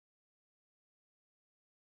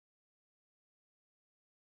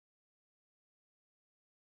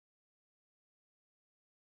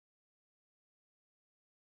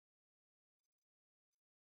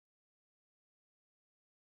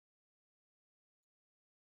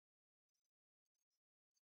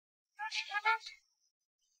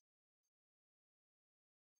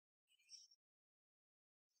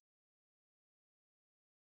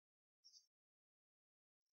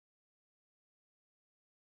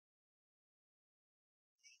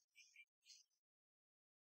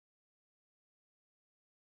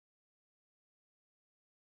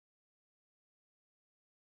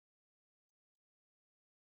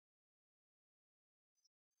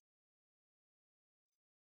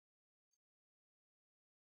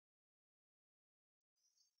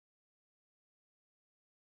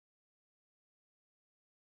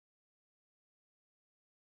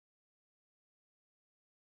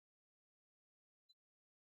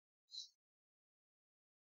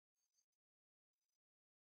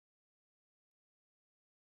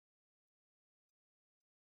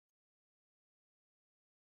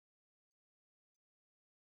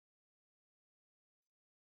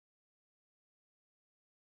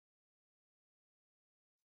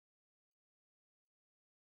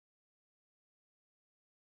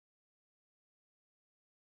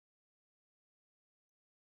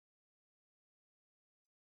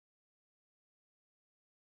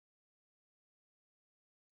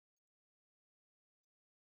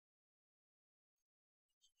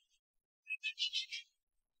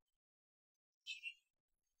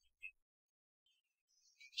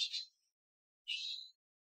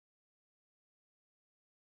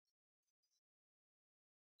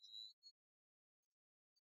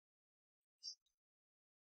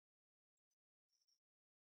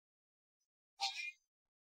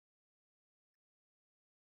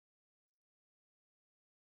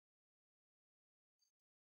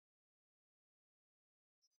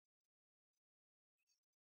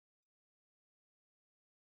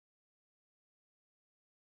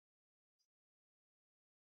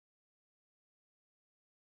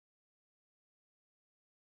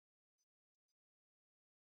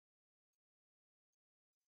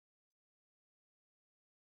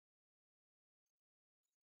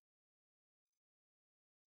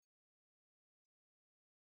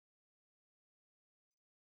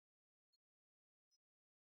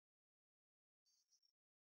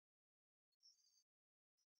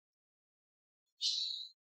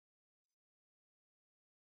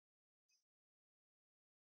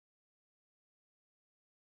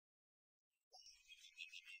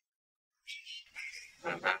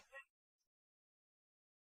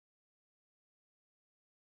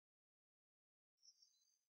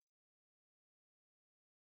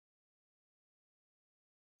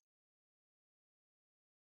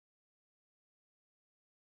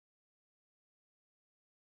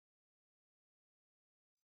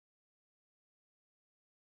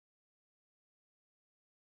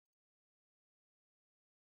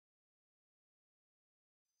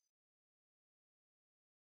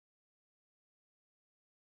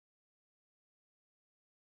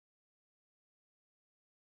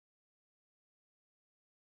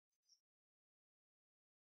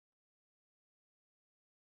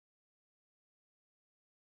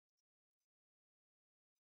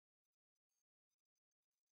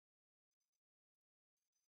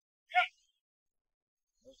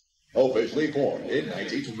Officially formed in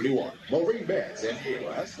 1921, Marine Bands and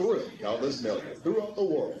Eagle has thrilled countless millions throughout the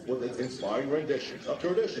world with its inspiring renditions of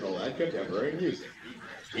traditional and contemporary music.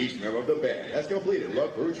 Each member of the band has completed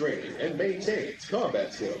recruit training and maintains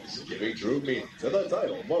combat skills, giving true meaning to the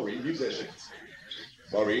title Marine Musicians.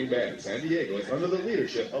 Marine Band San Diego is under the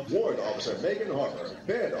leadership of Warrant Officer Megan Harper,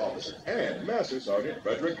 Band Officer, and Master Sergeant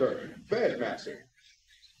Frederick Curtin, Band Master.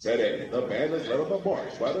 Today, the band is led on the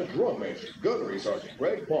march by the drum major, Gunnery Sergeant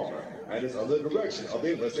Greg Palmer, and is under the direction of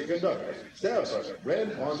the enlisted conductor, Staff Sergeant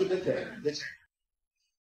Rand Ponzer Detective.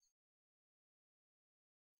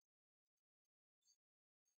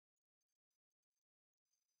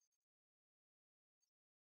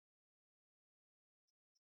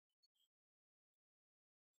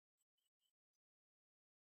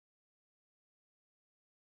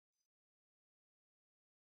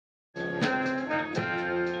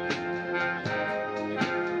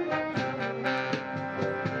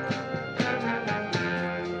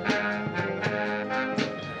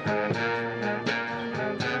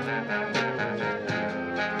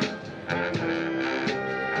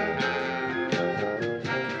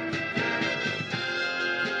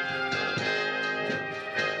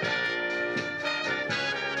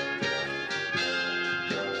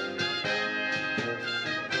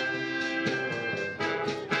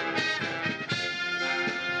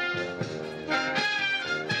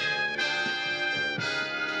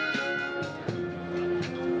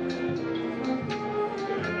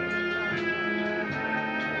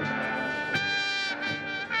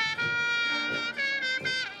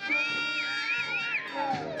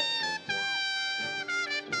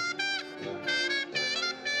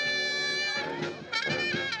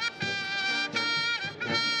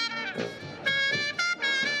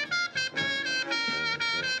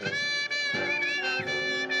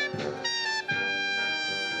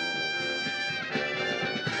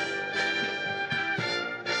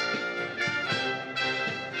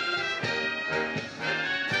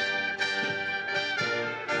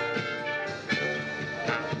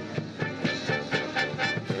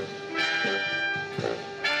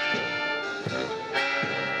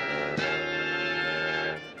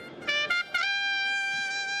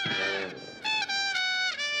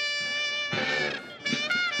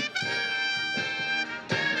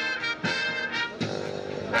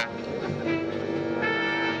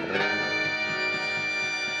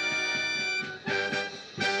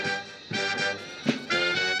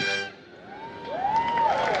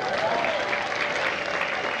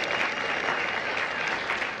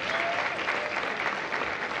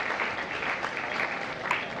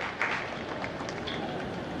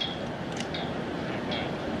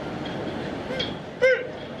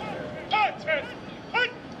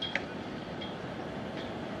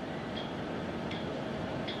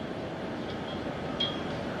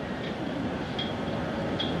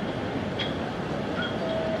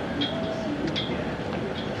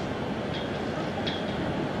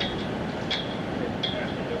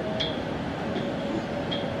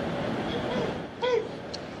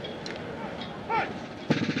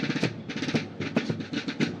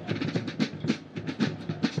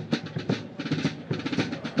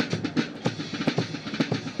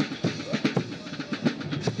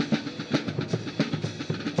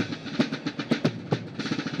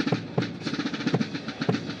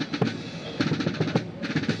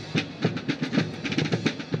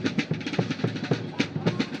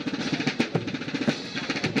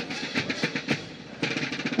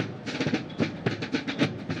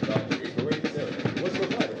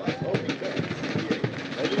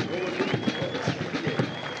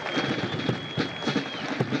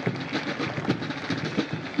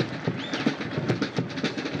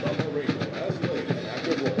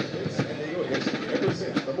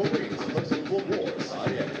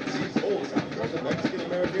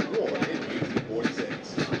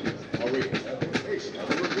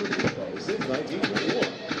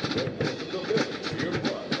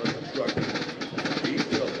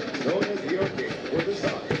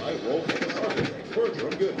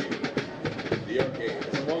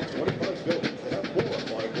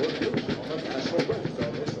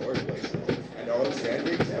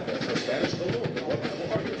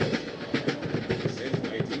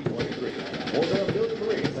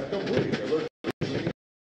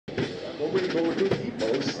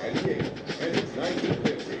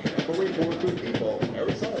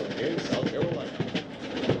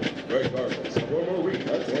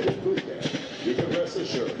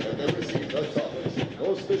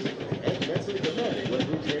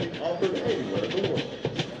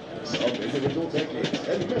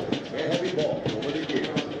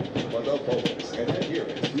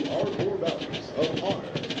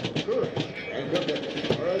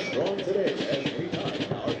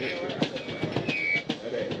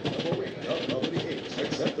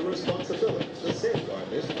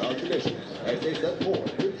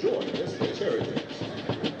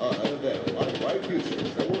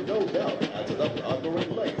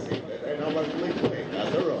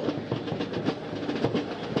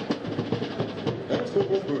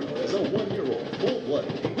 Corporal Bruno is a 1-year-old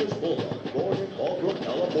full-blooded English bulldog born in Fallbrook,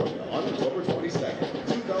 California on October 22nd,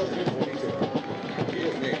 2022. He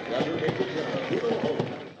is named after Major General Bruno Hogan.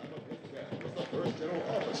 Was the first general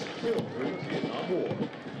officer killed during the Vietnam War.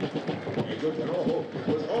 Major General Hogan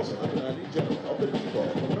was also the commanding general of the depot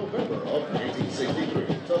from November of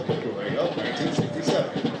 1963 to February of 1967.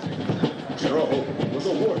 General Hogan was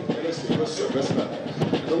awarded the Distinguished Service Medal,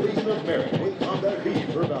 the Legion of Merit with Combat V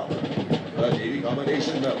for Valor, the Navy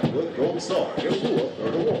Commendation Medal with Gold Star in lieu of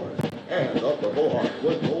Third Award, and the Purple Heart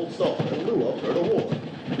with Gold Star in lieu of Third Award.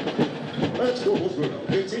 Lance Corporal Bruno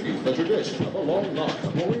continues the tradition of a long line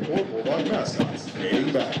of Marine Corps Bulldog mascots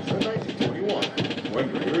dating back to 1921, when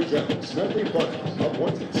Brigadier General Smedley Butler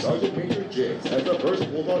appointed Sergeant Major Jiggs as the first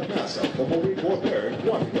Bulldog mascot for Marine Corps Fair in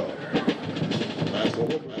Quantico. Lance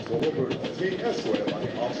Corporal Bruno is being escorted by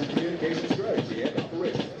the Office of Communication Strategy and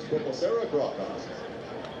Operations, Corporal Sarah Crocott.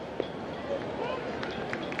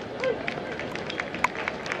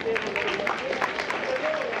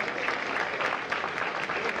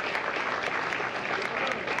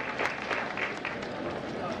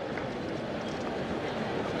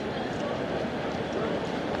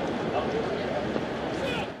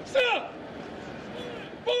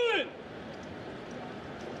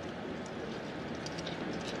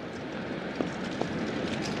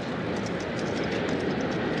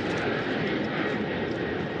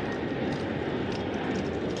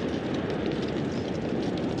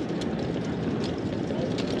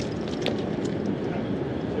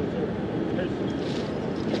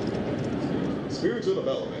 Spiritual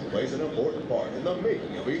development plays an important part in the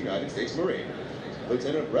making of a United States Marine.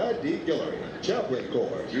 Lieutenant Brad D. Guillory, Chaplain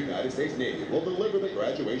Corps, United States Navy, will deliver the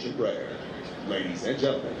graduation prayer. Ladies and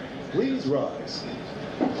gentlemen, please rise.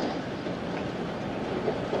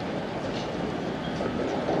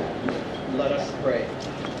 Let us pray.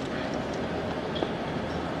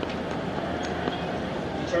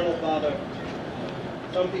 Eternal Father,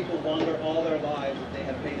 some people wonder all their lives if they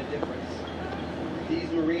have made a difference. These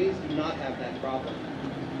Marines do not have that problem.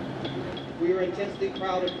 We are intensely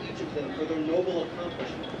proud of each of them for their noble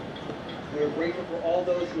accomplishment. We are grateful for all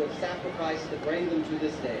those who have sacrificed to bring them to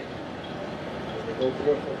this day. As they go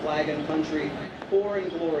forth for flag and country, for and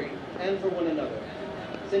glory, and for one another,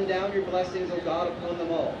 send down your blessings, O God, upon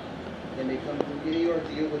them all. They may come through any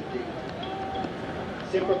ordeal with thee.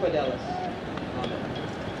 Semper Fidelis.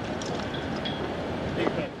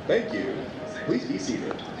 Amen. Thank you. Please be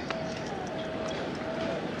seated.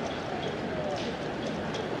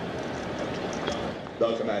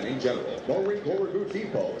 The Commanding General, Marine Corps Recruit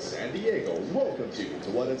Depot, San Diego, welcomes you to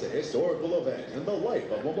what is a historical event in the life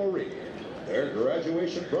of a Marine, their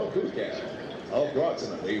graduation from boot camp.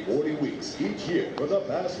 Approximately 40 weeks each year for the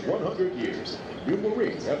past 100 years, new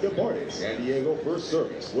Marines have departed San Diego for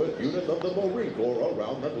service with units of the Marine Corps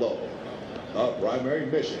around the globe. The primary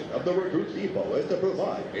mission of the Recruit Depot is to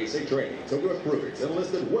provide basic training to recruits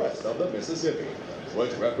enlisted west of the Mississippi,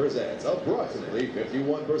 which represents approximately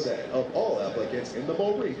 51% of all applicants in the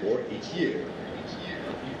Marine Corps each year.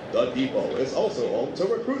 The depot is also home to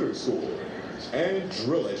Recruiter School and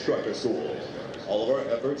Drill Instructor School. All of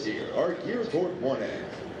our efforts here are geared toward one end,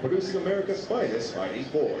 producing America's finest fighting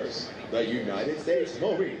force, the United States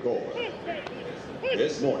Marine Corps.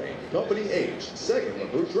 This morning, Company H, 2nd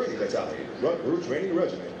Recruit Training Battalion, Recruit Training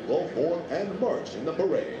Regiment, will form and march in the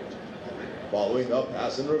parade. Following the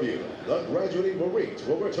pass and review, the graduating Marines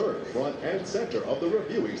will return front and center of the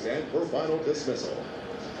reviewing stand for final dismissal.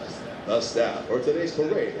 The staff for today's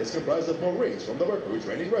parade is comprised of Marines from the Recruit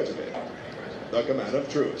Training Regiment. The command of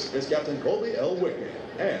troops is Captain Colby L. Whitman,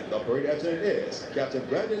 and the parade adjutant is Captain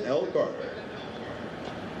Brandon L. Carter.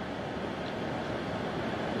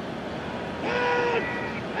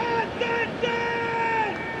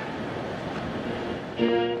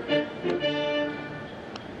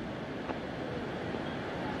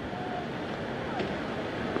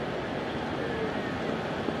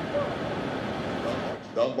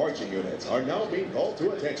 The marching units are now being called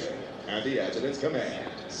to attention, and the adjutant's command,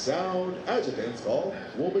 sound adjutant's call,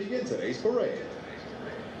 will begin today's parade.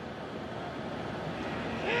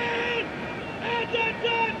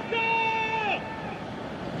 Adjutant, go!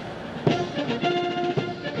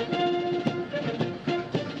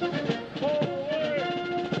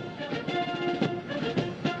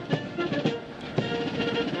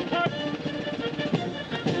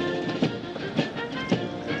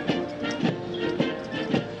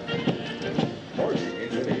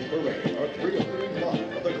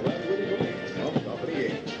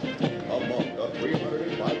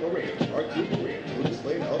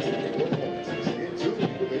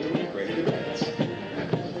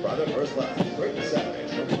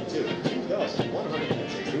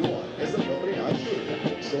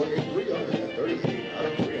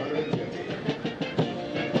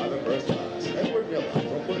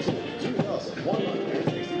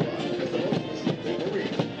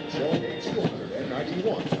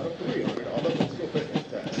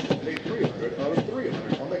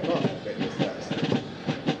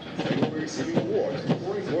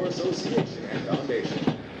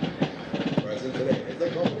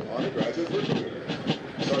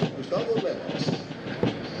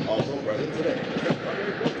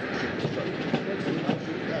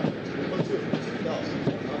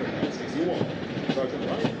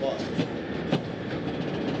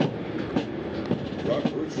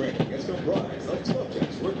 comprised of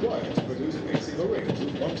subjects required to produce basic Marines who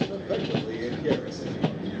function effectively in garrison,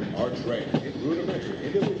 are trained in rudimentary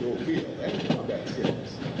individual field and combat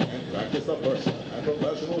skills, and practice the personal and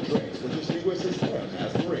professional traits which distinguishes them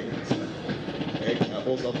as Marines.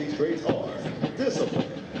 Examples of these traits are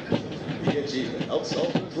discipline, the achievement of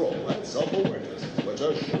self-control and self-awareness, which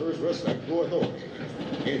assures respect for authority,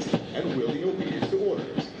 instant and willing obedience to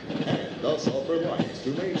orders, and the self-reliance to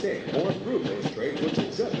maintain or improve those traits which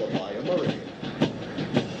exemplify a Marine.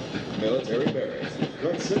 Military barracks,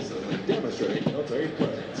 consistently demonstrating military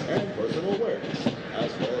presence and personal awareness,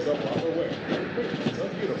 as well as the proper wearing and maintenance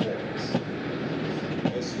of uniforms.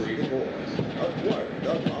 Esprit de corps, acquiring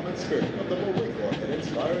the common spirit of the Marine Corps that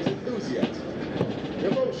inspires enthusiasm,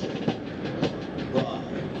 devotion,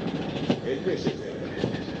 pride, initiative,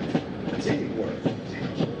 teamwork,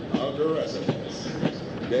 aggressiveness,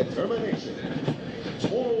 determination,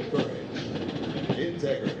 moral courage,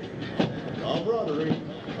 integrity, camaraderie,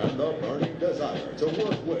 and the burning desire to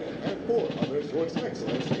work with and for others towards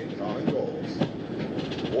excellence in common goals.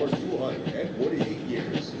 For 248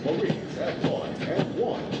 years, Marines have fought and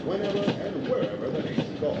won whenever and wherever the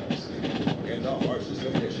nation calls, in the harshest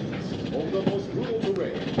conditions, over the most brutal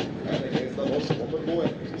terrain, and against the most formidable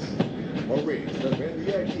enemies. Marines defend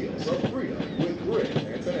the ideals of freedom with grit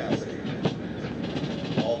and tenacity.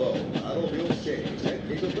 Although battlefields change and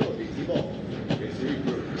capabilities evolve, history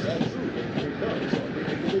proves that true victory comes from the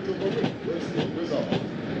individual Marine with still resolve,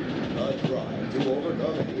 the drive to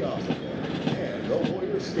overcome any obstacle, and the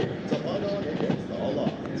warrior spirit to fight on against all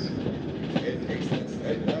odds. It takes that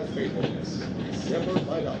steadfast faithfulness, severed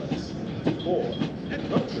fidelity, to corps,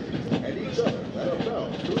 country, and each other that are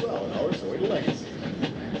found throughout our storied legacy.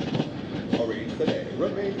 Marines today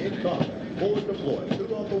remain in combat, forward deployed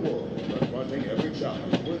throughout the world, confronting every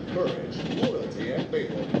challenge with courage, loyalty, and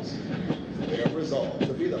faithfulness. They are resolved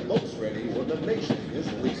to be the most ready when the nation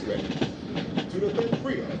is least ready, to defend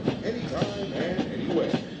freedom anytime and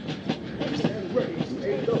anywhere, and stand ready to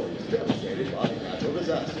aid those devastated by natural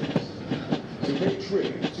disasters, to pay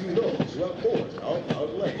tribute to those who have forged our proud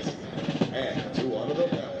legacy, and to honor the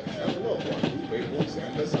parents and loved ones who faithfully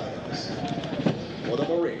stand beside us. For the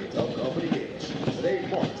Marines of Company H, today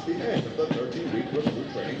marks the end of the 13-week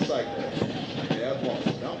recruit training cycle. They have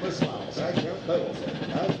lost countless smiles at Camp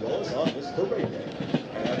Pendleton, as well as on this parade day,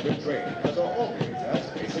 and have been trained as our officers as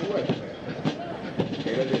facing regiment.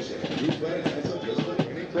 In addition to an intensive physical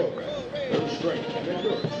training program, their strength and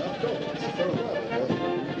endurance have doubled since their level of the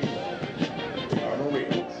recruit people. Our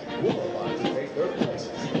Marines will align to take their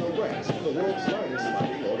places in the ranks of the world's largest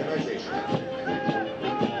fighting organization.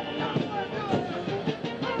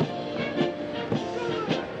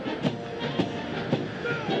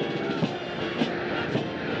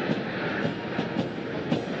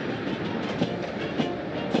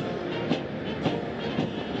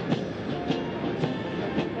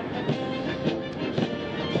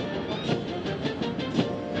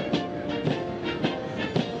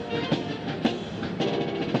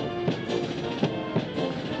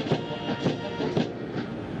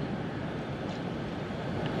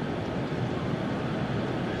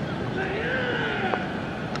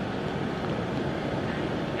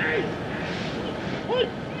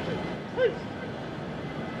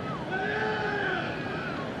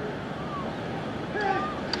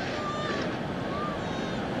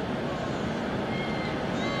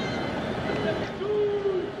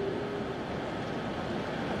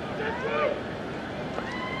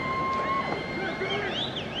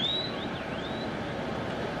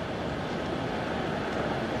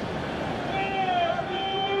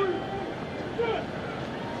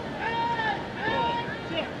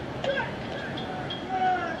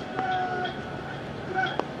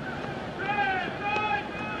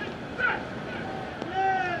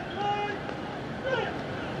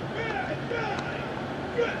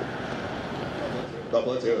 The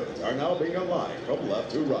platoons are now being aligned from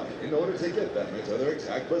left to right in order to get them into their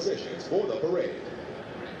exact positions for the parade.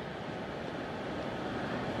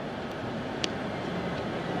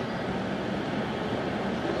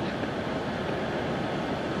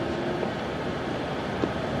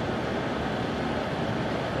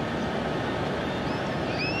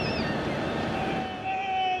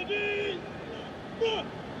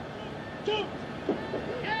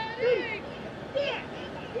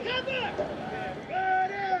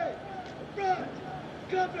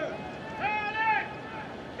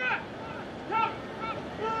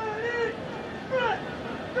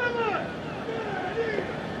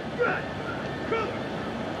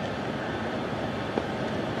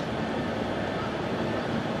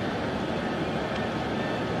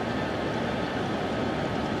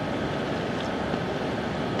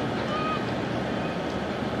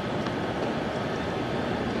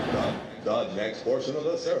 The next portion of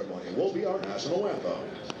the ceremony will be our national anthem.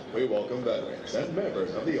 We welcome veterans and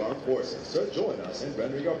members of the armed forces to join us in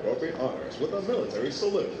rendering appropriate honors with a military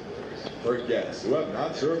salute. For guests who have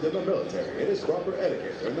not served in the military, it is proper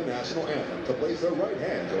etiquette during the national anthem to place their right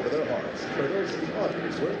hands over their hearts. For those in the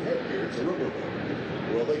audience wearing headgear to remove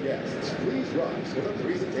it. Will the guests please rise for the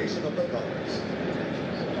presentation of the colors?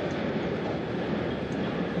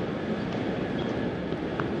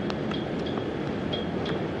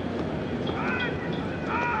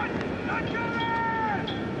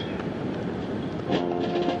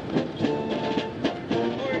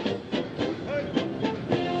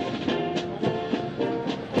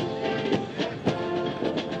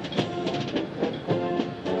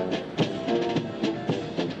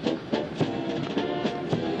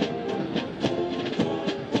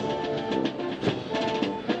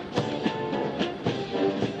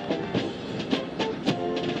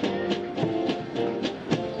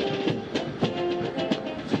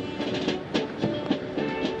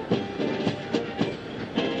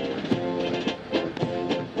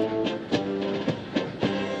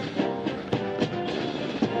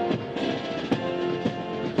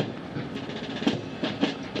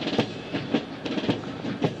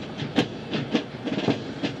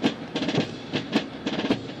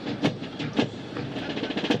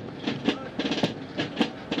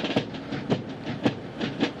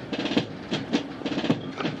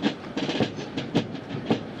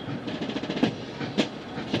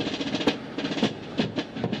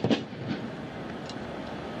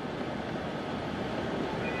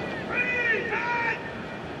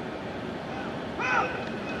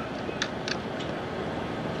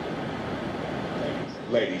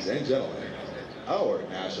 Ladies and gentlemen, our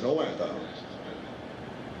national anthem.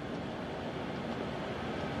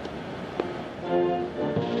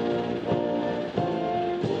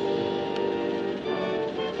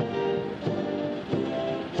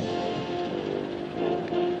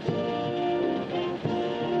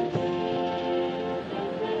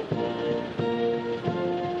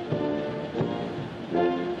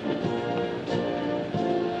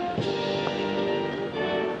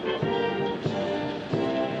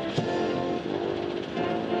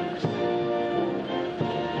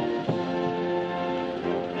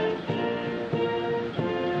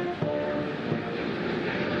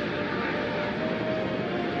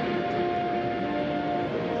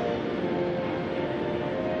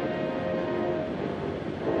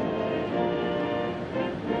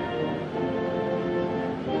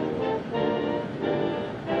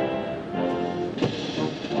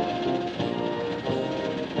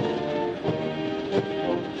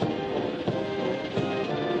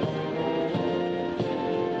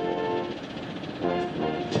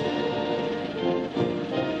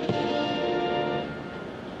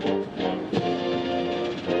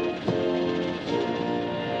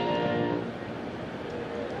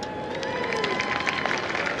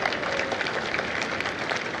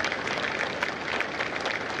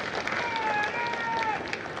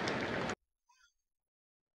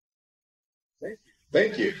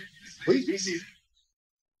 Thank you. Please be seated.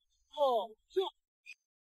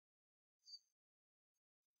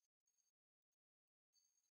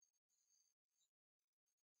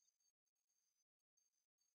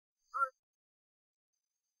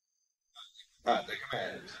 At the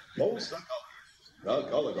command, post the colors. The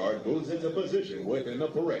color guard moves into position within the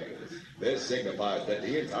parade. This signifies that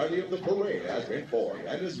the entirety of the parade has been formed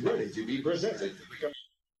and is ready to be presented to the command.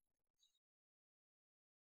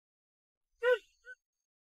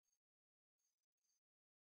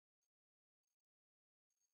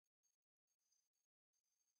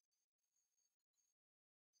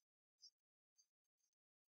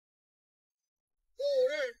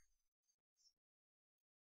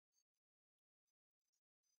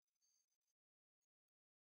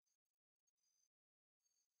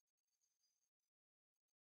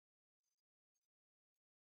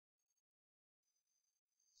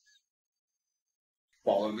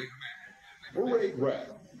 Following the command, parade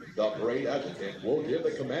rep. The parade adjutant will give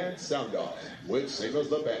the command sound off, which signals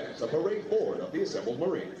the band to parade forward of the assembled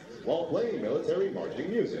Marines while playing military marching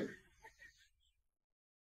music.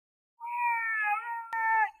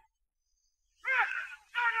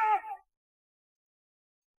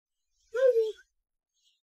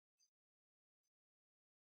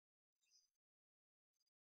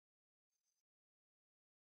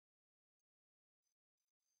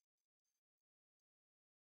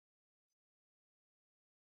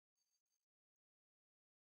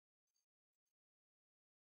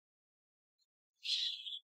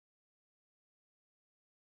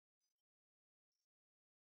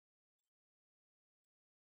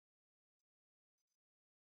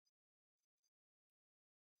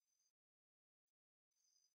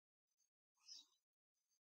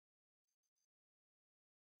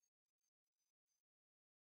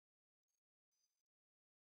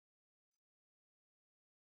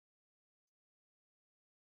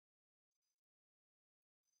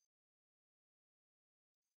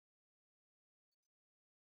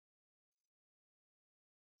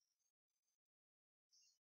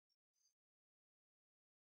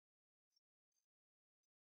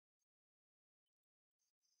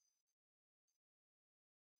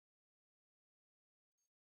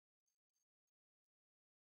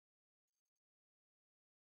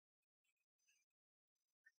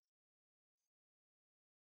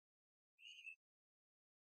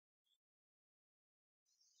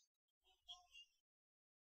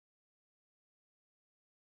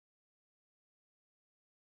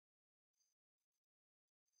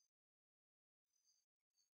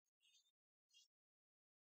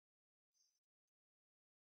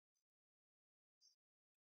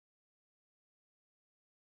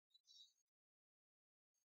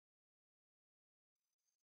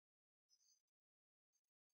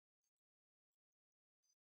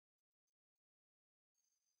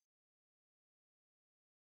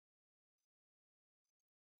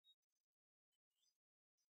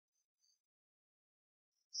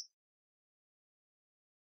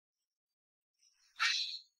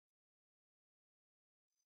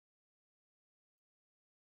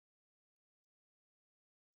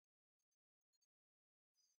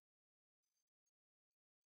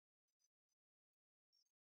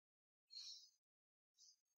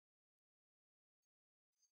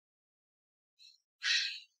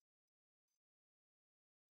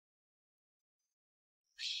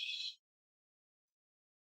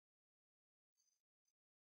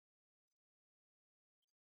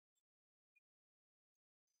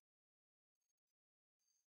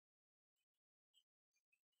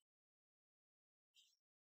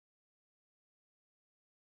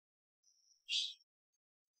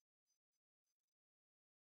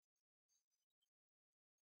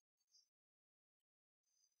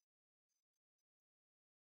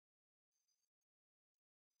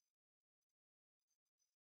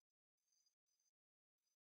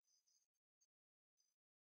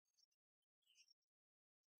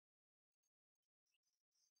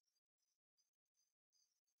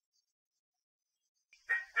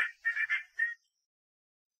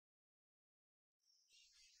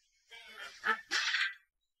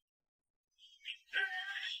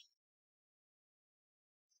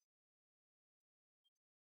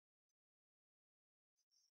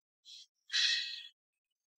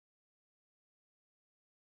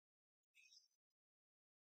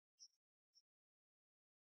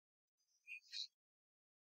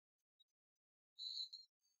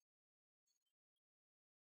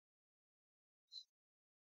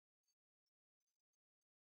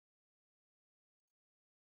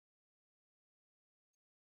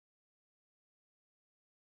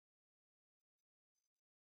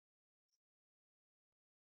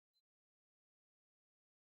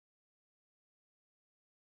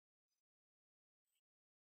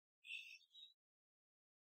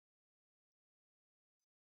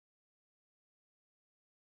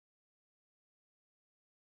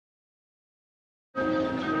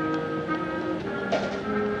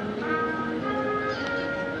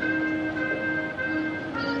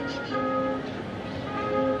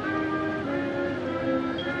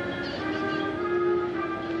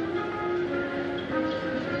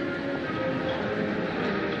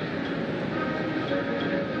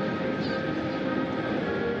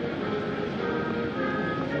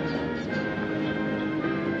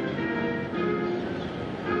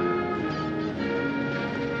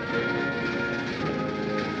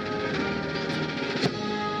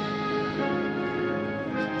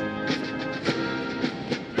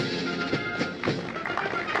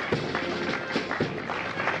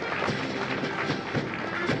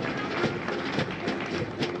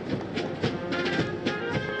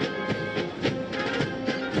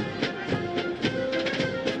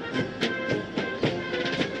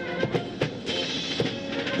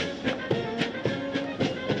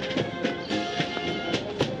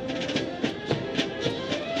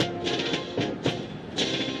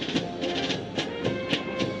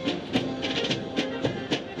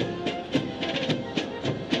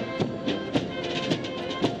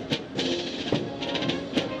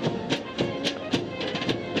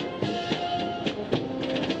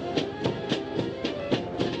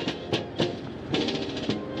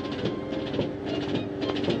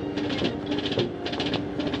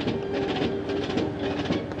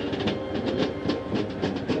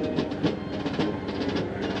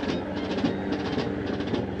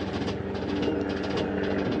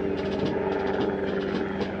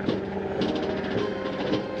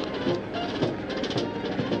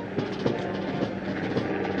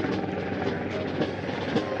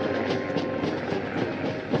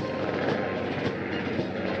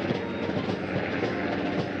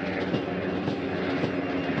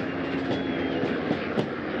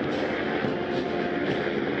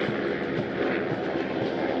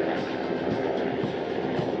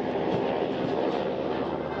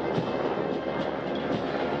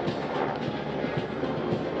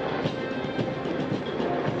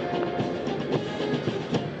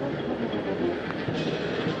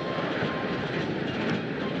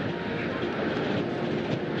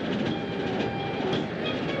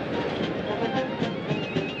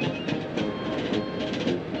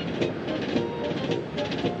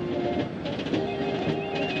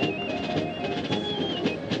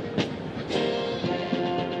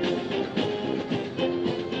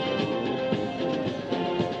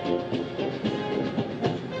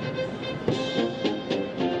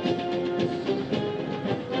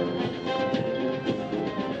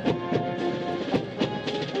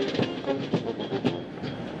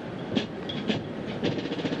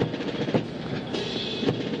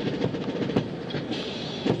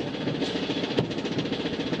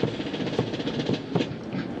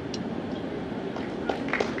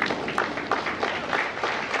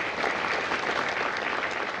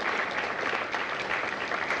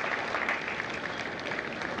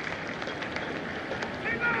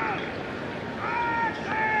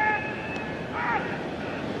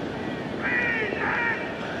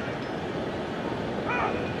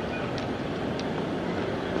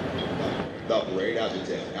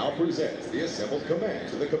 Adjutant now presents the assembled command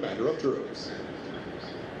to the Commander of Troops.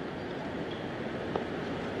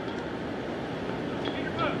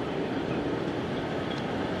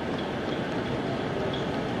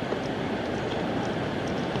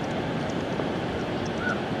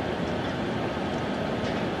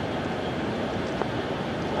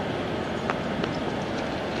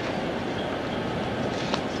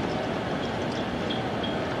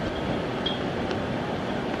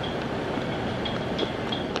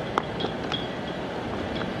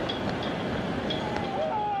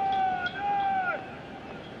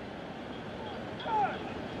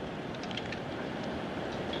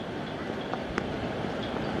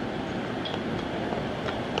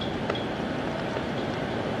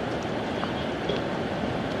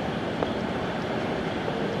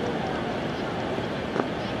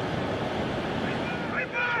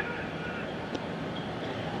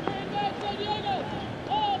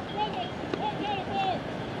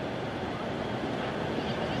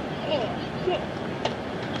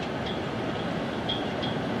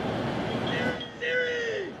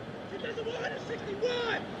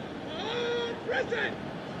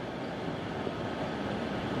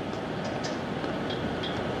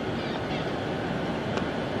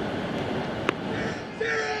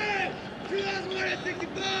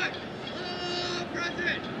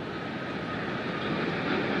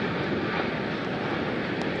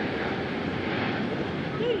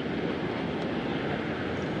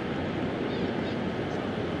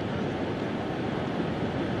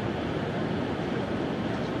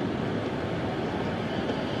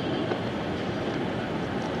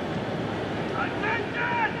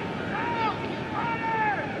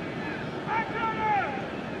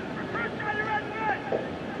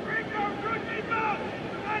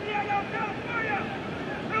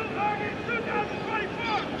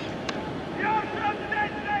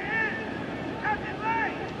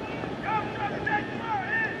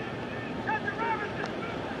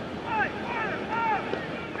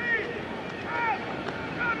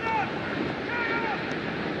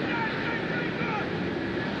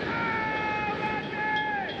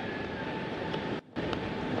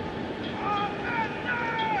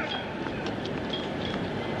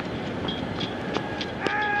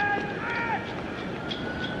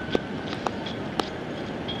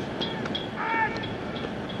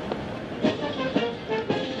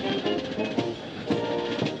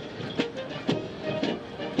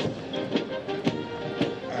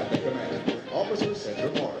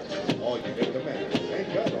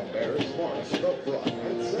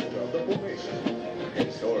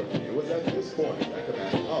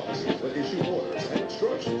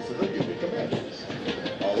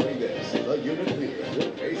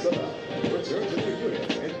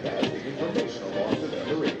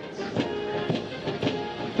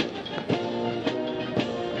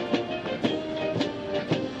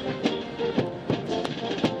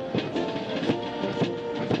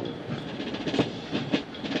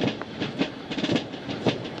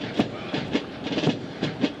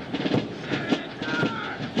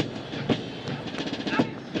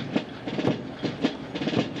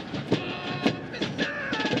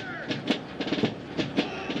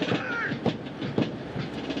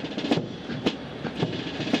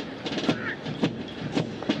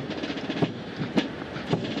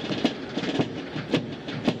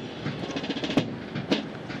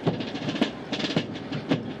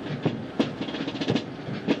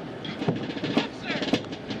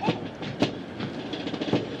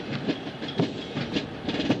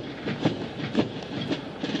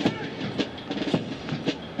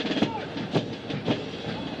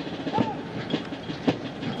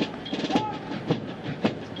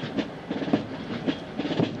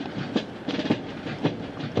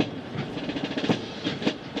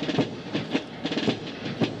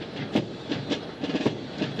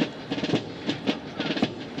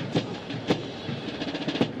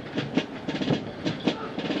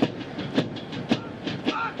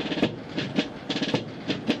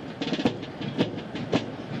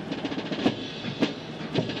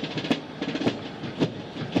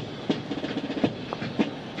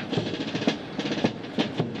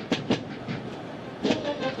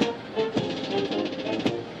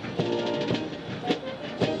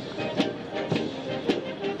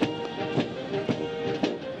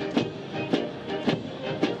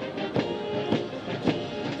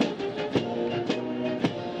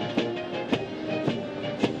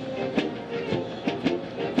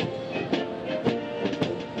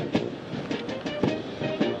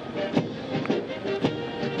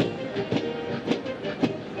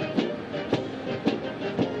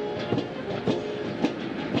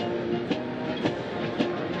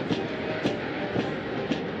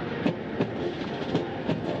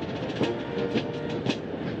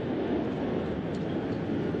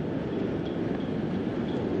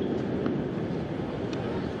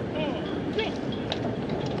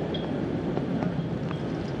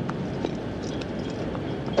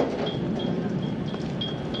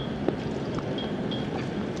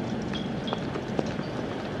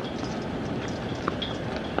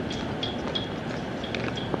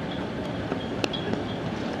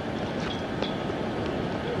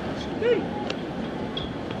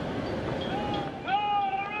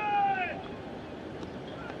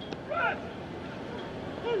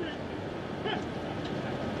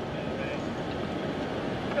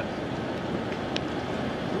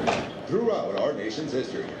 Throughout our nation's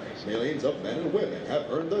history, millions of men and women have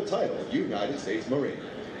earned the title United States Marine.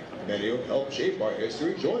 Many who helped shape our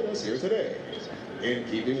history join us here today. In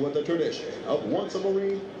keeping with the tradition of once a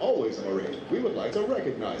Marine, always a Marine, we would like to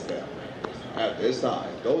recognize them. At this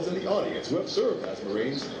time, those in the audience who have served as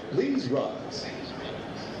Marines, please rise.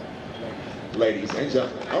 Ladies and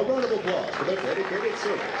gentlemen, a round of applause for their dedicated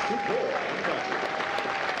service to corps and country.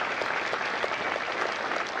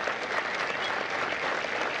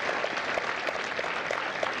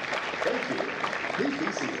 Thank you. Please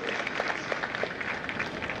be seated.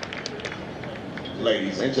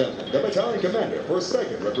 Ladies and gentlemen, the battalion commander for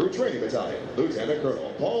 2nd Recruit Training Battalion, Lieutenant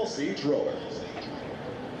Colonel Paul C. Trower.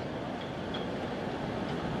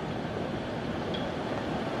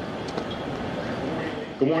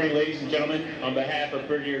 Good morning, ladies and gentlemen. On behalf of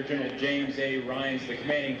Brigadier General James A. Ryans, the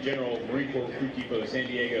Commanding General of Marine Corps Recruit Depot, San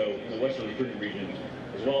Diego, in the Western Recruiting Region,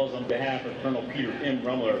 as well as on behalf of Colonel Peter M.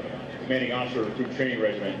 Rumler, Commanding Officer of Recruit Training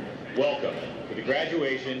Regiment, welcome to the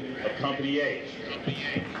graduation of Company H.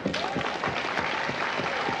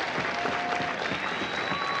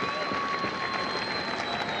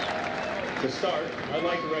 To start, I'd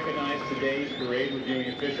like to recognize today's parade reviewing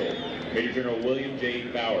official, Major General William J.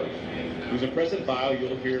 Bowers, whose impressive bio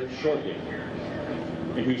you'll hear shortly,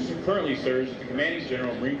 and who currently serves as the Commanding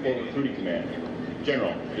General of Marine Corps Recruiting Command.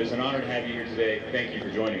 General, it is an honor to have you here today. Thank you for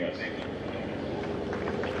joining us.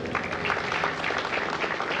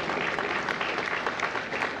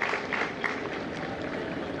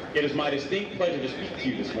 It is my distinct pleasure to speak to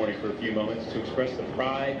you this morning for a few moments to express the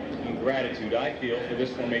pride and gratitude I feel for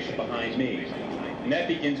this formation behind me. And that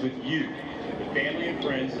begins with you, the family and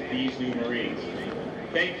friends of these new Marines.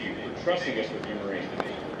 Thank you for trusting us with your Marine.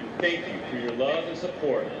 And thank you for your love and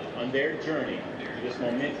support on their journey to this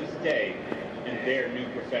momentous day in their new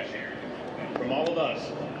profession. From all of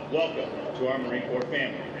us, welcome to our Marine Corps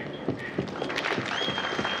family.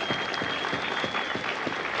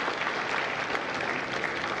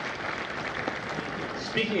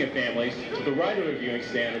 Speaking of families, to the right of the viewing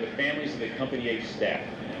stand are the families of the Company H staff.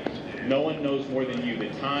 No one knows more than you the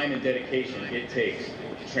time and dedication it takes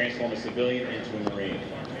to transform a civilian into a Marine.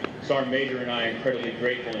 Sergeant Major and I are incredibly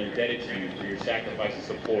grateful and indebted to you for your sacrifice and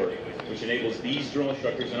support, which enables these drill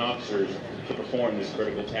instructors and officers to perform this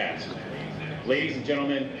critical task. Ladies and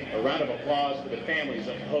gentlemen, a round of applause for the families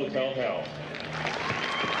of Hotel Hell.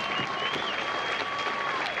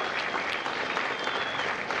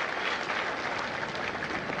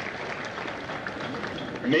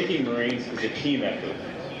 Making Marines is a team effort.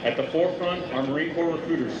 At the forefront are Marine Corps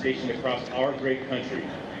recruiters stationed across our great country.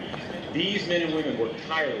 These men and women work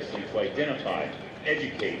tirelessly to identify,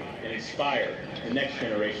 educate, and inspire the next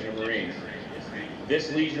generation of Marines.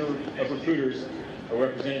 This legion of recruiters are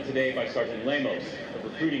represented today by Sergeant Lemos of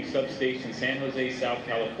Recruiting Substation San Jose, South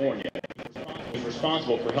California, who is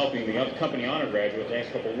responsible for helping the company honor graduate Lance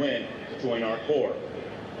Corporal Wynn join our Corps.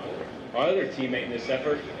 Our other teammate in this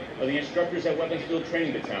effort are the instructors at Weapons Field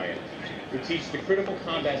Training Battalion, who teach the critical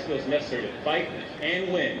combat skills necessary to fight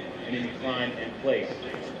and win in any climb and place.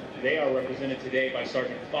 They are represented today by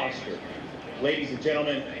Sergeant Foster. Ladies and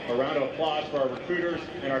gentlemen, a round of applause for our recruiters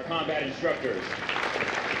and our combat instructors.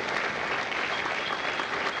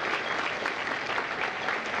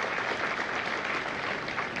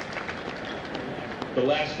 The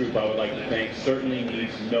last group I would like to thank certainly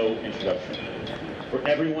needs no introduction, for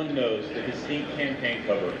everyone knows the distinct campaign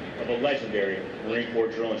cover of a legendary Marine Corps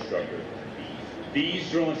drill instructor. These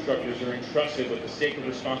drill instructors are entrusted with the sacred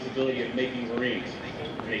responsibility of making Marines,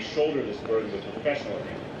 and they shoulder this burden with professionalism,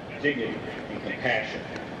 dignity, and compassion.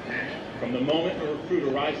 From the moment a recruit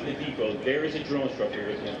arrives at the depot, there is a drill instructor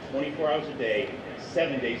with them 24 hours a day,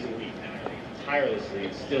 7 days a week, tirelessly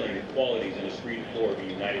instilling the qualities and esprit de corps of a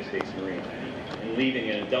United States Marine, and leaving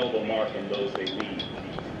an indelible mark on those they lead.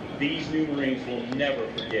 These new Marines will never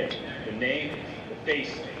forget the name, the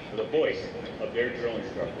face, or the voice of their drill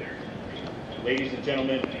instructor. Ladies and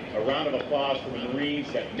gentlemen, a round of applause for the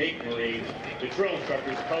Marines that make Marines, the drill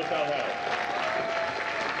instructors of Hotel Hell.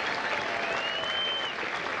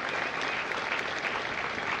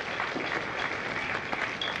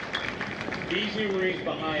 These new Marines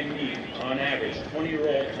behind me are on average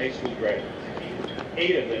 20-year-old high school graduates.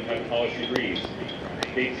 8 of them have college degrees.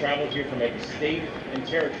 They've traveled here from every state and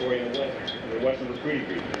territory in the Western Recruiting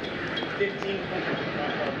Region. 15 countries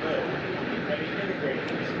across our globe, having immigrated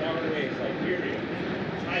from as far away as Liberia,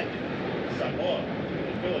 Thailand, Samoa, and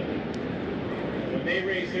the Philippines. When they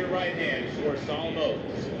raise their right hand and swore a solemn oath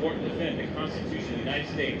to support and defend the Constitution of the United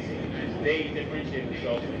States, they differentiate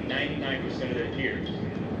themselves from 99% 90% of their peers.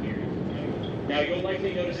 Now, you'll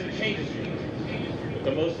likely notice some changes here, but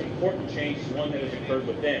the most important change is one that has occurred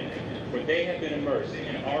with them, where they have been immersed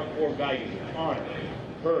in our core values of honor,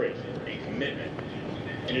 courage, and commitment.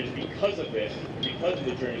 And it is because of this, because of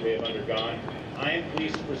the journey they have undergone, I am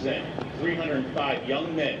pleased to present 305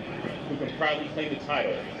 young men who can proudly claim the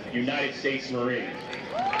title United States Marines.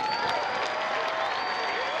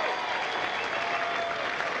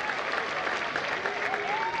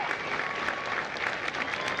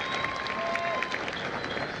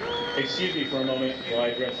 Excuse me for a moment while I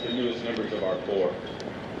address the newest members of our Corps.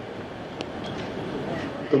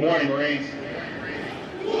 Good morning, Marines.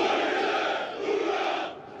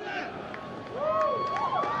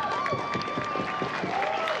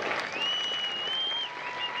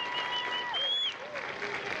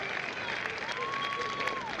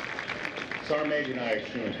 Sergeant Major and I are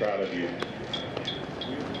extremely proud of you.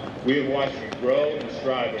 We have watched you grow and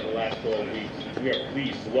strive over the last 12 weeks. We are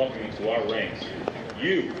pleased to welcome you to our ranks.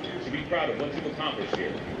 You should be proud of what you've accomplished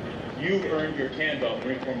here. You've earned your tan belt in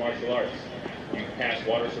Marine Corps martial arts. You've passed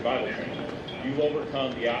water survival training. You've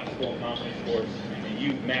overcome the obstacle and confidence course, and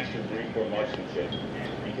you've mastered Marine Corps marksmanship.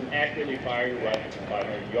 You can accurately fire your rifle from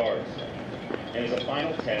 500 yards. And as a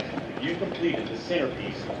final test, you completed the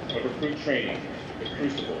centerpiece of recruit training, the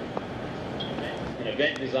Crucible, an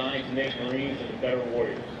event designed to make Marines into better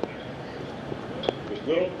warriors. With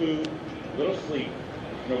little food, little sleep,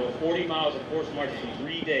 and over 40 miles of forced marches in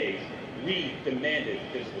 3 days, we demanded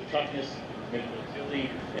physical toughness, mental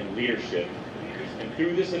agility, and leadership. And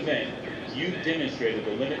through this event, you demonstrated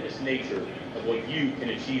the limitless nature of what you can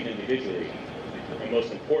achieve individually, and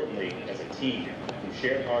most importantly, as a team who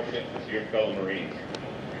shared hardship with your fellow Marines.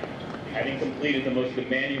 Having completed the most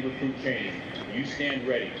demanding recruit training, you stand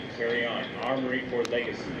ready to carry on our Marine Corps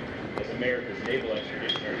legacy as America's Naval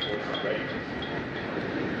Expeditionary Force's readiness.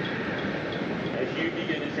 As you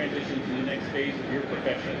begin to transition to the next phase of your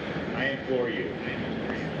profession, I implore you,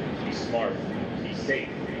 be smart, be safe,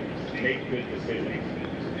 make good decisions.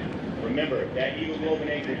 Remember, that Eagle Globe and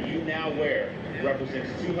Anchor you now wear represents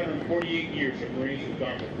 248 years of Marines who've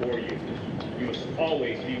gone before you. You must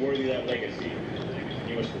always be worthy of that legacy.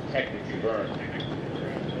 You must protect what you've earned.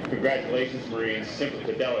 Congratulations, Marines, Semper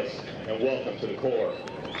Fidelis, and welcome to the Corps.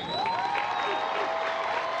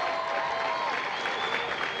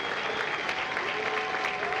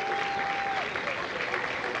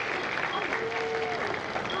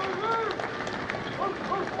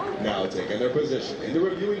 Now taking their position in the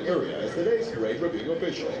reviewing area is today's parade reviewing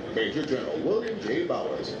official, Major General William J.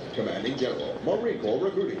 Bowers, Commanding General, Marine Corps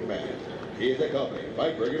Recruiting Command. He is accompanied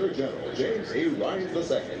by Brigadier General James A. Rhines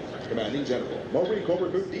II, Commanding General, Marine Corps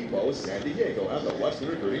Recruit Depot, San Diego, and the Western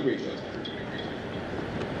Recruiting Region.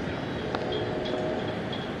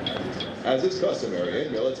 As is customary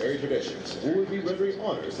in military traditions, we will be rendering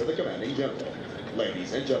honors to the Commanding General.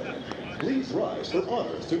 Ladies and gentlemen, please rise for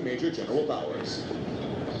honors to Major General Bowers.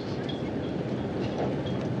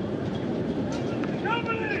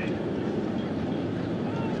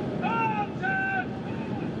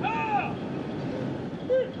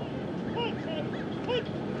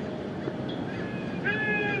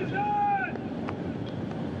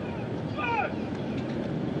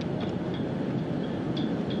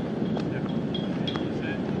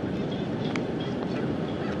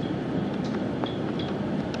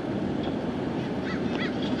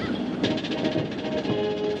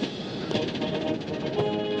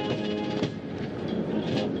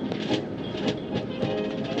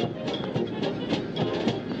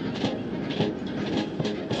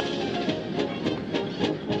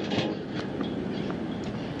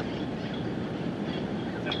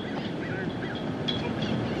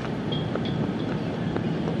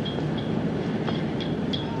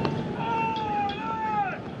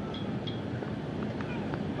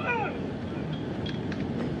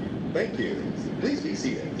 Thank you. Please be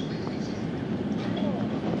seated.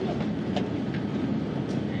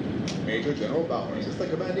 Major General Bowers is the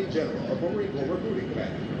Commanding General of Marine Corps Recruiting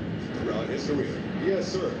Command. Throughout his career, he has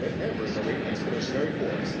served in every Marine Expeditionary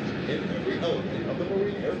Force, in every element of the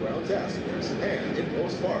Marine Air Ground Task Force, and in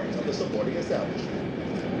most parts of the supporting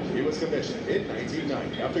establishment. He was commissioned in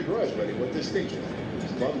 1990 after graduating with distinction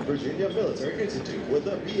from Virginia Military Institute with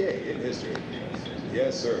a BA in History. He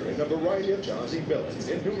has served in a variety of challenging billets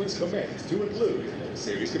in numerous commands to include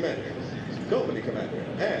Series Commander, Company Commander,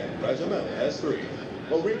 and Regimental S3,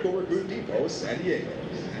 Marine Corps Recruit Depot, San Diego.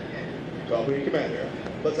 Company Commander,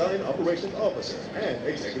 Battalion Operations Officer, and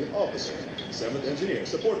Executive Officer, 7th Engineer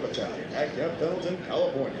Support Battalion at Camp Pendleton,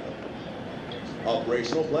 California.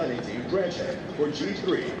 Operational Planning Team Branch Head for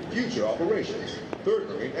G3, Future Operations, 3rd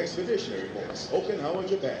Marine Expeditionary Force, Okinawa,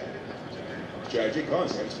 Japan. Strategy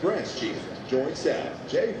Concepts Branch Chief, Joint Staff,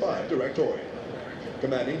 J5 Directorate.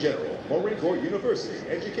 Commanding General, Marine Corps University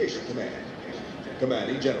Education Command.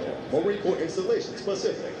 Commanding General, Marine Corps Installations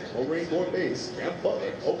Pacific, Marine Corps Base, Camp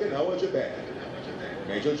Butler, Okinawa, Japan.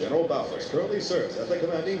 Major General Bowers currently serves as the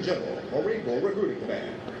Commanding General, Marine Corps Recruiting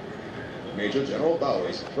Command. Major General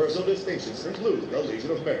Bowers' personal distinctions include the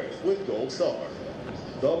Legion of Merit with Gold Star,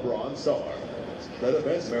 the Bronze Star, the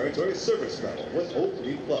Defense Meritorious Service Medal with Oak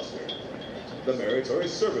Leaf Cluster, the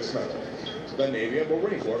Meritorious Service Medal, the Navy and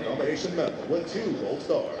Marine Corps Combination Medal with 2 Gold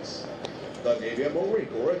Stars, the Navy and Marine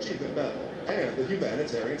Corps Achievement Medal, and the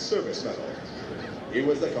Humanitarian Service Medal. He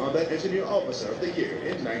was the Combat Engineer Officer of the Year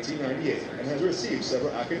in 1998 and has received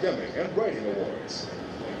several academic and writing awards.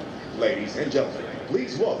 Ladies and gentlemen,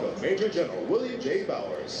 please welcome Major General William J.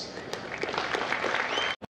 Bowers.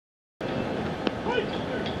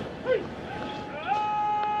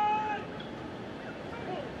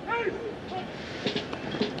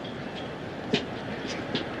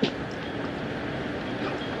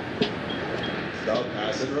 The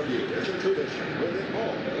pass and review is a tradition within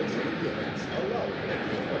all military units, allowing the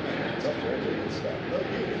unit command to fully inspect the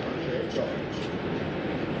unit under their charge.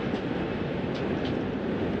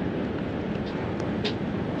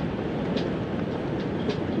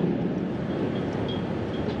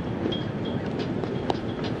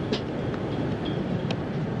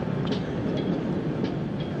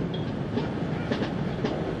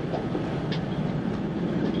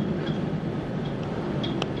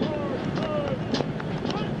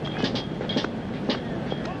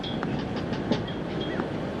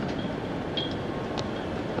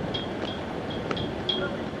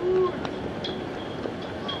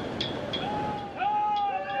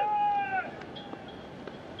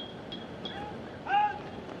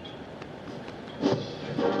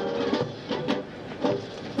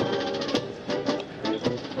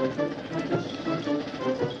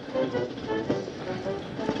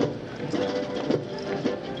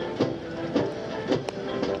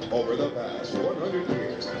 Over the past 100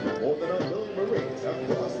 years, more than 1 million Marines have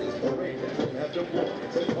crossed this moraine and have deployed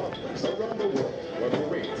into conflicts around the world where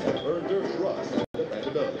Marines have earned their trust and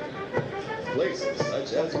dependability. Places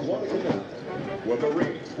such as Guadalcanal, where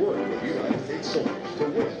Marines worked with United States soldiers to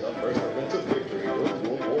win the first offensive victory during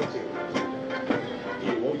World War II.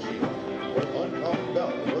 Iwo Jima, where uncommon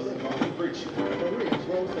valor was a common virtue, and Marines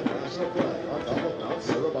rose the national flag on top of Mount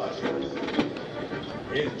Suribachi.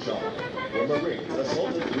 In China, where Marines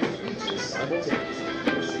assaulted 3 beaches simultaneously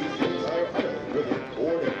and seized the entire island within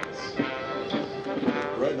 4 days.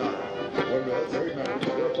 Grenada, where military members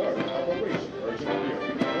were a part of Operation Urgent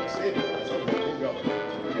Fury to help stabilize a local government.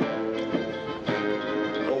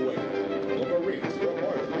 Kuwait, where Marines were a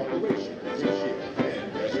part of Operation Desert Shield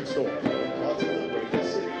and Desert Storm in plots to liberate the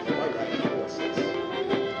city from Iraqi forces.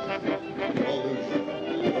 Fallujah,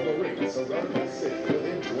 where Marines surrounded the city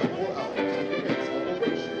within 24 hours to commence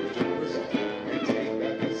Operation Original Resolve and take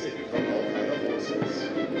back the city from Al-Qaeda forces.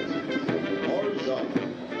 Marjan,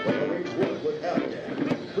 where Marines worked with Afghan,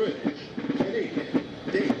 British, Canadian,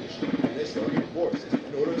 Danish, and Estonian forces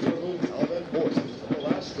in order to remove Taliban forces from the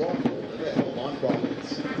last stronghold in the Helmand province.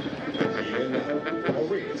 Even now,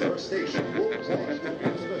 Marines are stationed worldwide to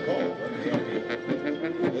answer the call when they are needed.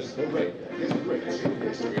 This parade is rich in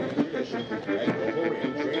history and tradition, and no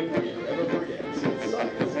Marine trained here ever forgets its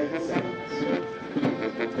sights and sounds.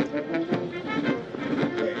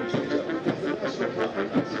 Ladies and gentlemen, as the national flag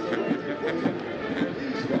passes around the equation,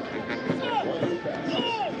 please rise. Once it passes,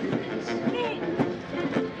 you need to see.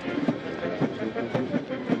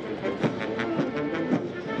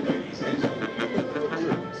 Ladies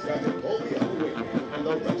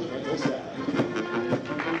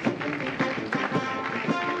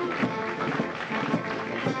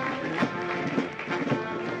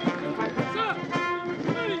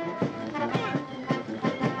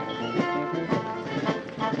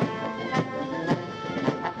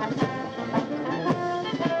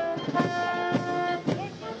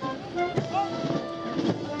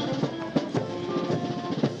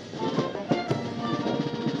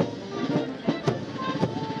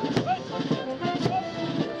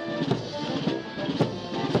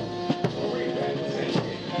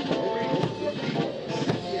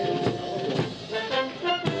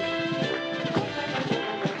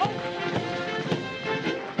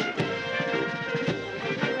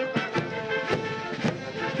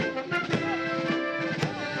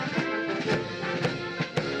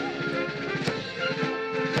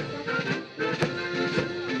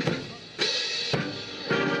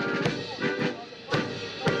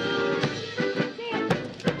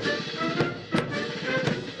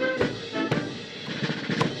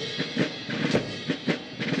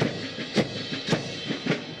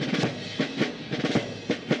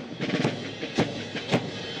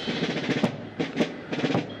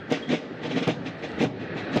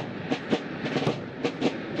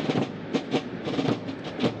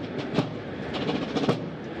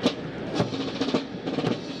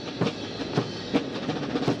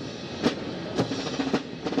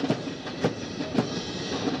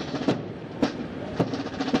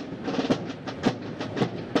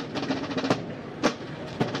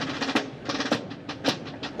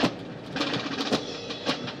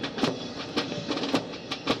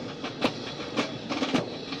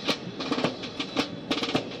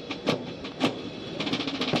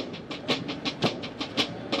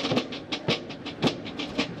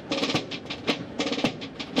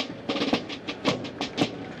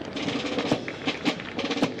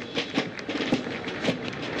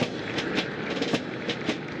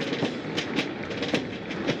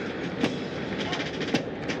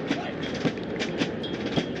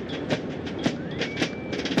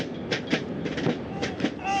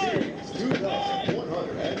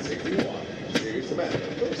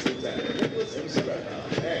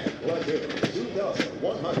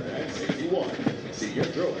Senior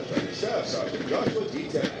Drill Instructor Staff Sergeant Joshua D.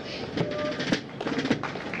 Tash.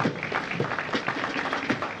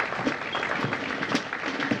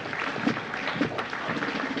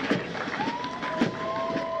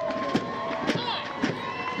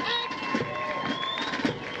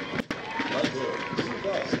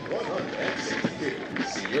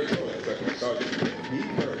 Senior Drill Instructor Sergeant Rick B.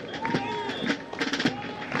 Bird.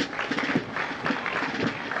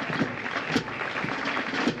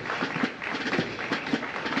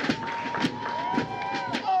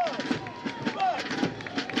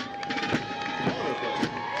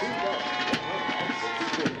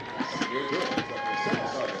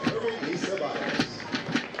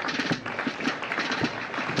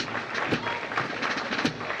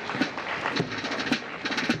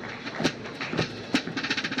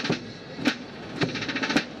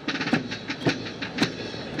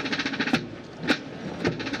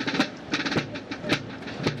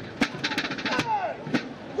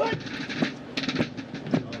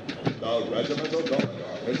 Regimental Color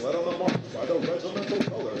Guard is led on the march by the Regimental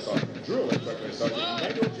Color Sergeant, Drill Instructor Sergeant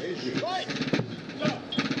Michael J. Hughes.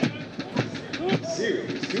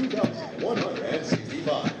 Series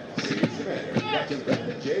 2165, Series Commander Captain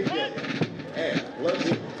Brandon J. Gilliam, and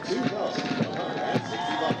Platoon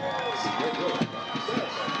 2165, Senior Drill Instructor Staff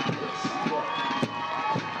Sergeant Chris C. Brown.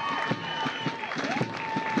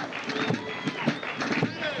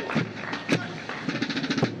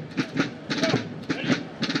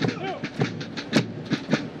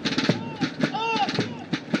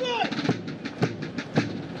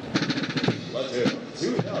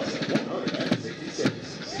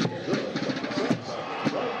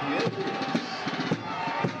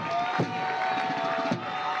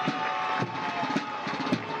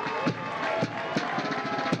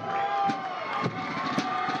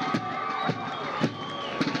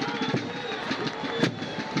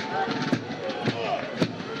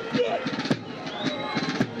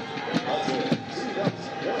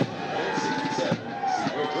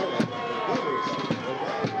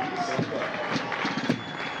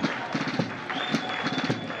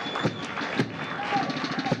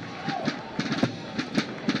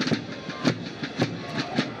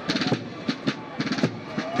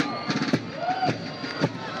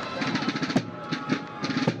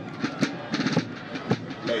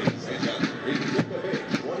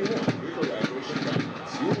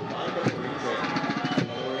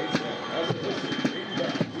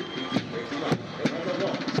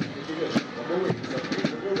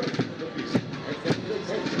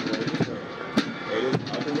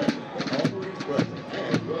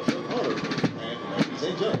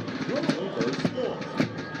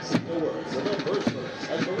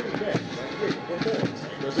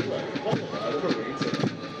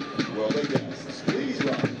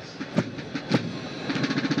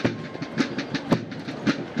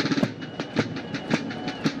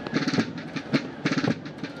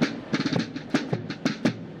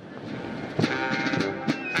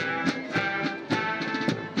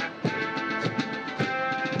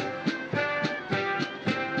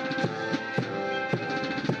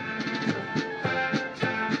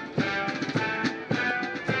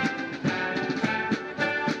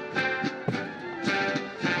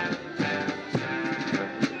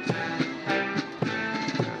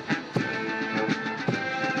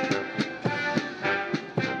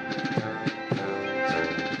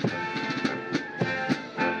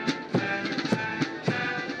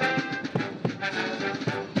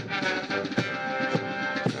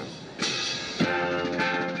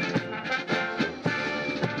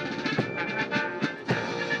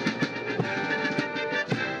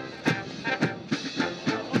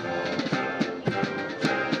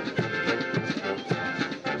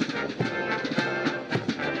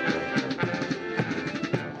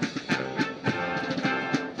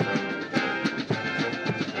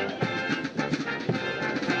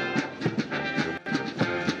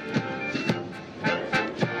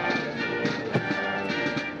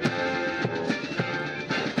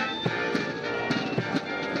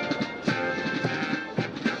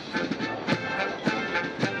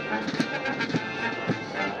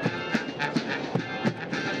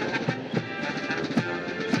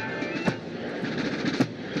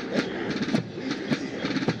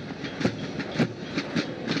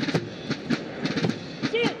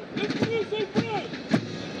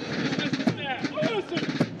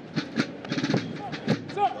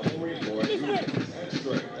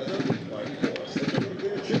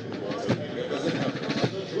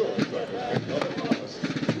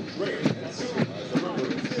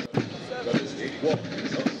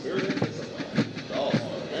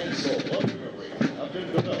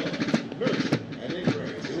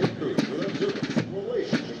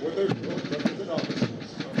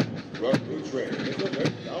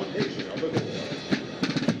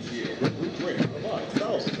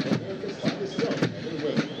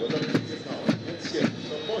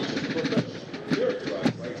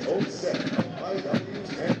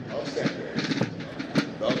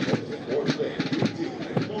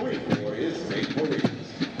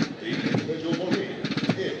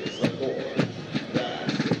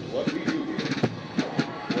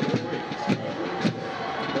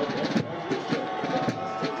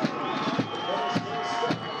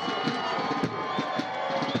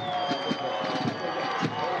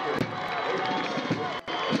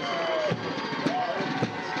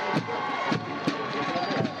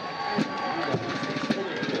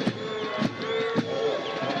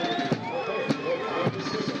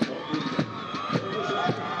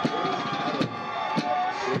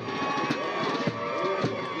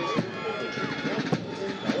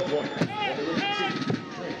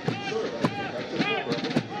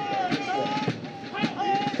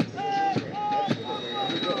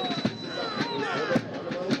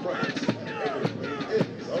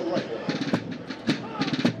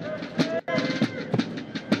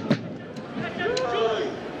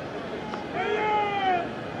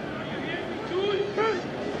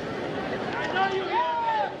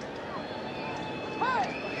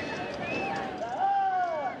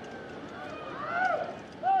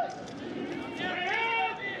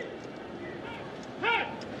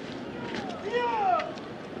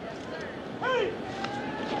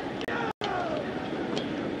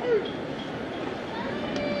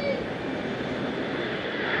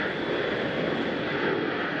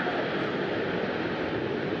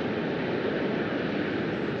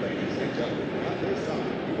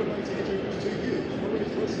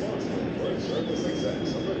 the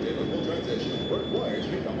success of the difficult transition required to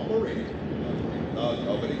become a Marine. The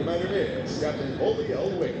company commander is Captain Colby L.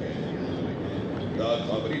 Wakeman. The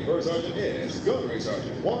company first sergeant is Gunnery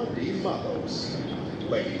Sergeant Juan D. Matos.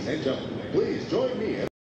 Ladies and gentlemen, please join me in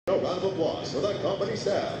a round of applause for the company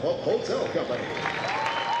staff of Hotel Company.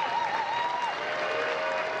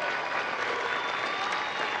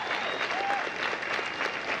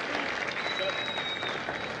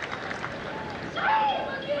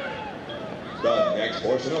 The next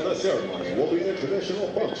portion of the ceremony will be the traditional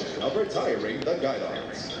function of retiring the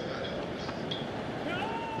guidons.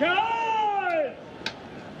 Guys!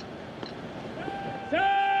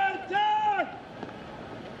 Center!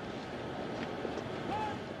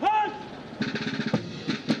 Hush!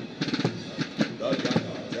 The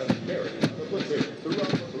guidons have carried the platoon throughout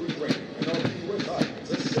the recruit training and are being retired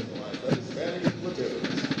to symbolize the disbanding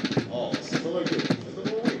platoons. All similar units in the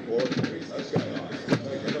Marine Corps carry such guidons, which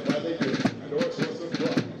identify the unit and are a source of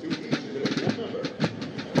pride to each individual member.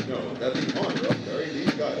 Note that the honor of carrying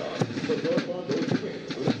these guidons is conferred upon those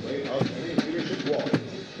units who display outstanding leadership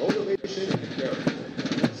qualities, motivation, and character,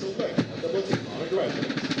 and are selected as the platoon honor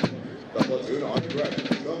graduates. The platoon honor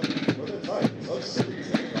graduates compete for the titles of series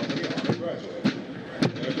and company honor graduate.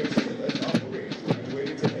 They are considered the top Marines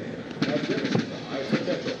graduating today and have demonstrated the highest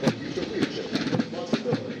potential for future leadership and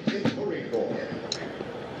responsibility in the Marine Corps.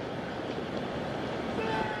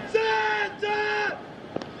 Center!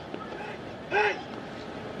 Hey!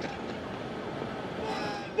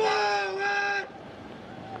 Forward!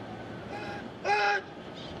 Hey!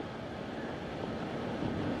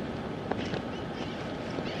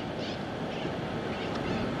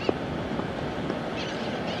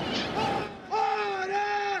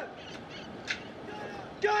 Order!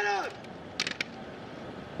 Got up!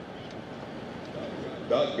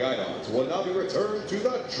 The guidons will now be returned to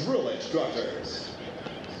the drill instructors.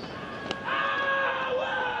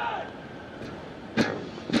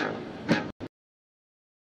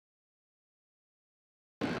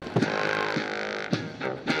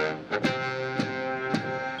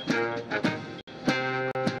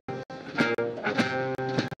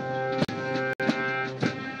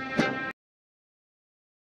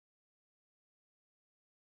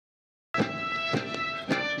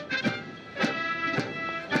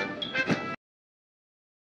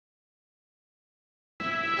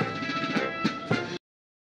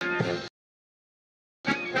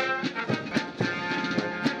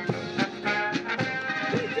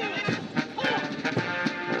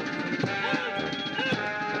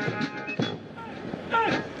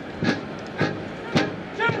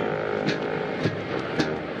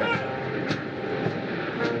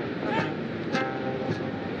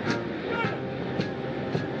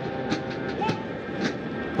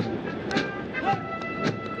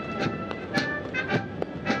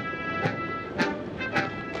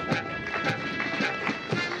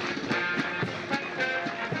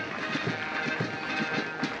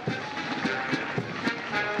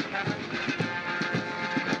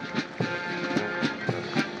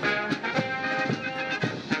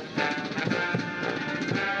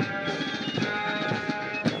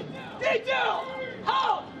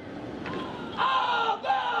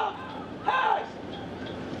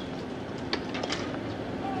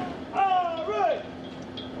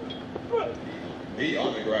 The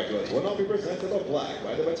honor graduates will now be presented a plaque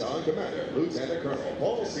by the battalion commander, Lieutenant Colonel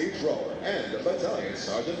Paul C. Trower, and the battalion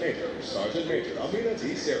Sergeant Major Amina T.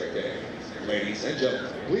 Serike. Ladies and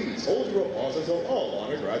gentlemen, please hold your applause until all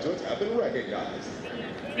honor graduates have been recognized.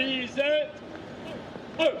 Visez!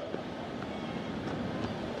 Out!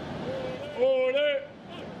 Order!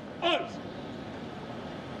 Out!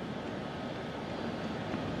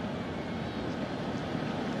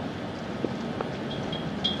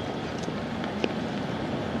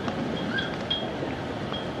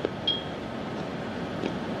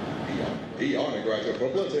 The honor graduate for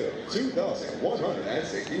platoon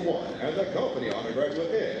 2,161, and the company honor graduate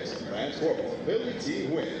is Lance Corporal Billy T.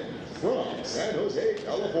 Wynn from San Jose,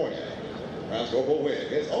 California. Lance Corporal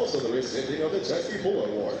Wynn is also the recipient of the Chesky Pull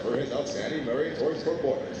Award for his outstanding meritorious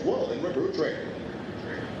performance while in recruit training.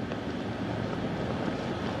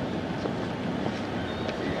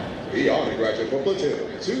 The honor graduate for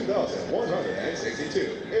platoon 2,162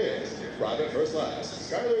 is Private First Class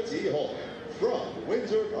Skylar T. Holman from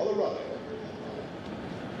Windsor, Colorado.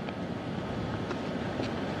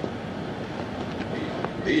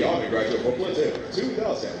 The honor graduate for platoon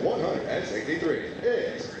 2,163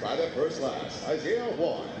 is Private First Class Isaiah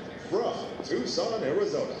Juan from Tucson,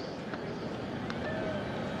 Arizona.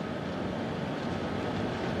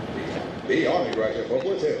 The Army graduate for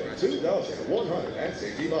platoon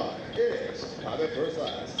 2,165 is Private First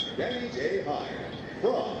Class Danny J. Hyde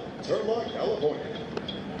from Turlock, California.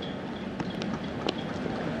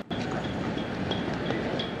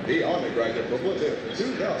 The Army graduate for platoon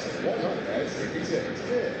 2,166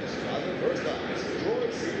 is Private First Class Troy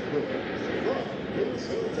C. Brewer from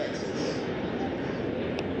Louisville, Texas.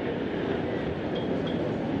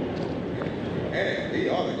 And the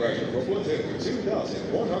Army graduate for platoon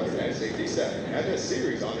 2,167 and the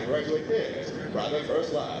series Army graduate is Private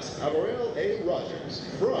First Class Averell A. Rogers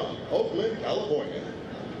from Oakland, California.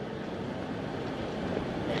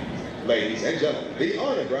 Ladies and gentlemen, the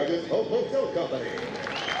Army graduate of Hotel Company.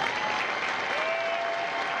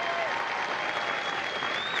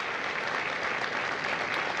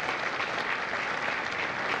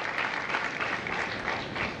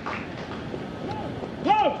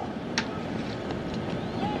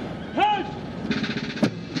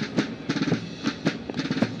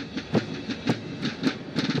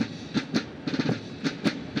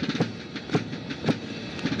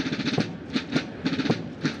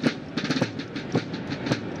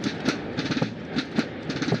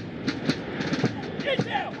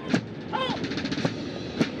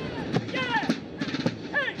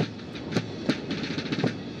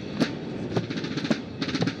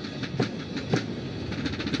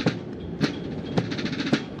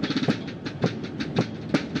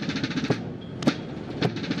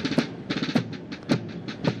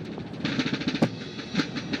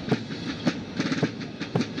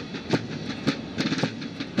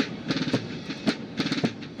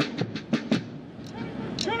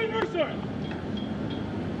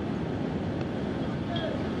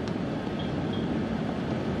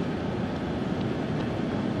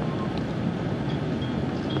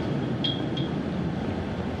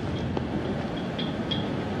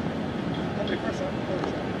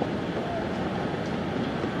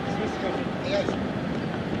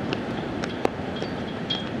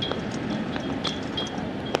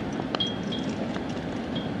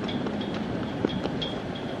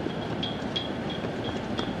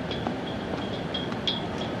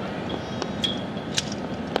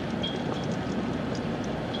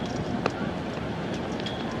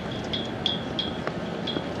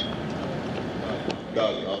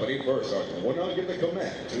 The company first sergeant will now give the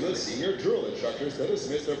command to the senior drill instructors to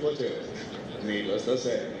dismiss their platoon. Needless to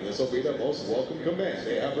say, this will be the most welcome command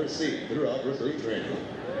they have received throughout recruit training.